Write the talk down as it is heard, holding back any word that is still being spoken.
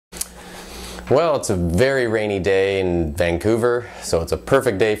Well, it's a very rainy day in Vancouver, so it's a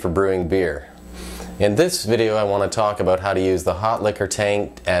perfect day for brewing beer. In this video, I want to talk about how to use the hot liquor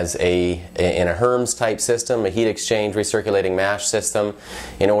tank as in a HERMS type system, a heat exchange recirculating mash system,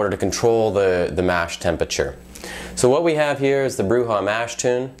 in order to control the mash temperature. So what we have here is the Brewha mash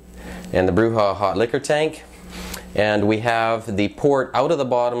tun and the Brewha hot liquor tank. And we have the port out of the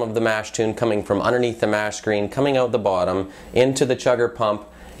bottom of the mash tun coming from underneath the mash screen, coming out the bottom into the chugger pump,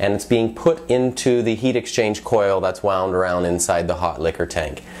 and it's being put into the heat exchange coil that's wound around inside the hot liquor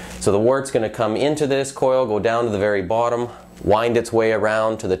tank. So the wort's going to come into this coil, go down to the very bottom, wind its way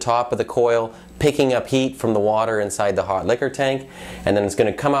around to the top of the coil, picking up heat from the water inside the hot liquor tank, and then it's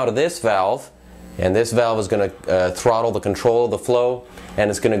going to come out of this valve, and this valve is going to throttle the control of the flow, and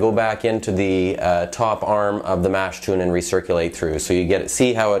it's going to go back into the top arm of the mash tun and recirculate through. So you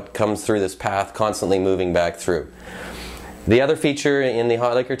see how it comes through this path, constantly moving back through. The other feature in the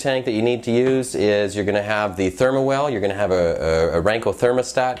hot liquor tank that you need to use is you're going to have the thermowell. You're going to have a Renko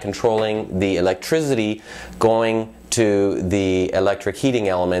thermostat controlling the electricity going to the electric heating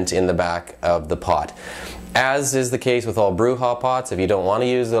element in the back of the pot. As is the case with all Brewha pots, if you don't want to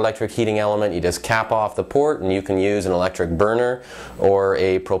use the electric heating element, you just cap off the port and you can use an electric burner or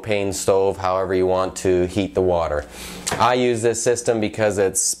a propane stove, however you want to heat the water. I use this system because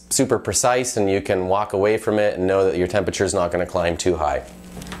it's super precise and you can walk away from it and know that your temperature is not going to climb too high.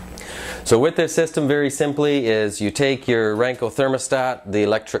 So with this system, very simply, is you take your Renko thermostat, the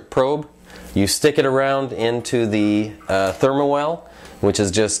electric probe, you stick it around into the thermowell, which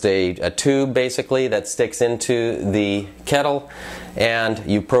is just a tube basically that sticks into the kettle, and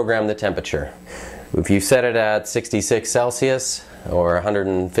you program the temperature. If you set it at 66 Celsius or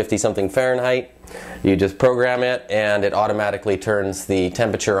 150 something Fahrenheit, you just program it and it automatically turns the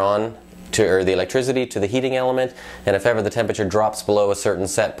temperature on or the electricity to the heating element, and if ever the temperature drops below a certain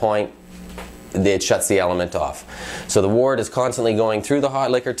set point, it shuts the element off. So the wort is constantly going through the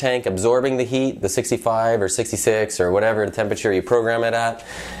hot liquor tank, absorbing the heat, the 65 or 66 or whatever the temperature you program it at,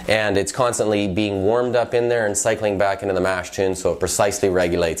 and it's constantly being warmed up in there and cycling back into the mash tun, so it precisely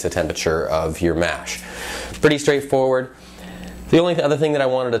regulates the temperature of your mash. Pretty straightforward. The only other thing that I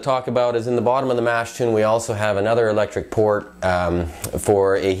wanted to talk about is in the bottom of the mash tun we also have another electric port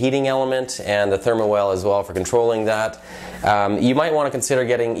for a heating element, and the thermowell as well for controlling that. You might want to consider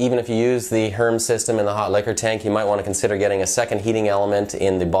getting, even if you use the HERMS system in the hot liquor tank, you might want to consider getting a second heating element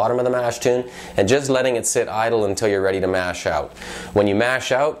in the bottom of the mash tun and just letting it sit idle until you're ready to mash out. When you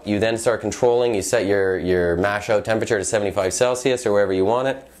mash out, you then start controlling, you set your mash out temperature to 75 Celsius or wherever you want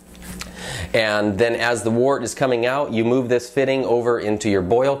it. And then as the wort is coming out, you move this fitting over into your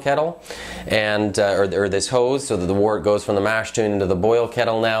boil kettle, and or this hose, so that the wort goes from the mash tun into the boil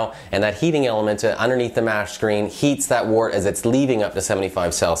kettle now, and that heating element underneath the mash screen heats that wort as it's leaving up to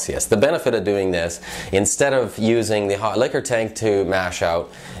 75 Celsius. The benefit of doing this, instead of using the hot liquor tank to mash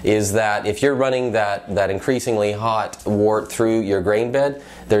out, is that if you're running that increasingly hot wort through your grain bed,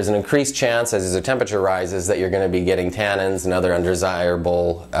 there's an increased chance as the temperature rises that you're going to be getting tannins and other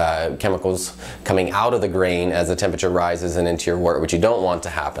undesirable chemicals coming out of the grain as the temperature rises and into your wort, which you don't want to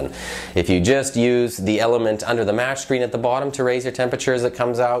happen. If you just use the element under the mash screen at the bottom to raise your temperature as it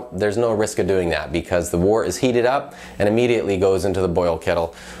comes out, there's no risk of doing that because the wort is heated up and immediately goes into the boil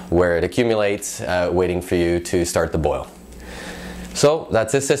kettle where it accumulates, waiting for you to start the boil. So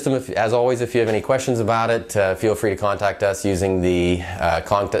that's this system. As always, if you have any questions about it, feel free to contact us using the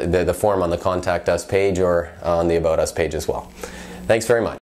form on the Contact Us page or on the About Us page as well. Thanks very much.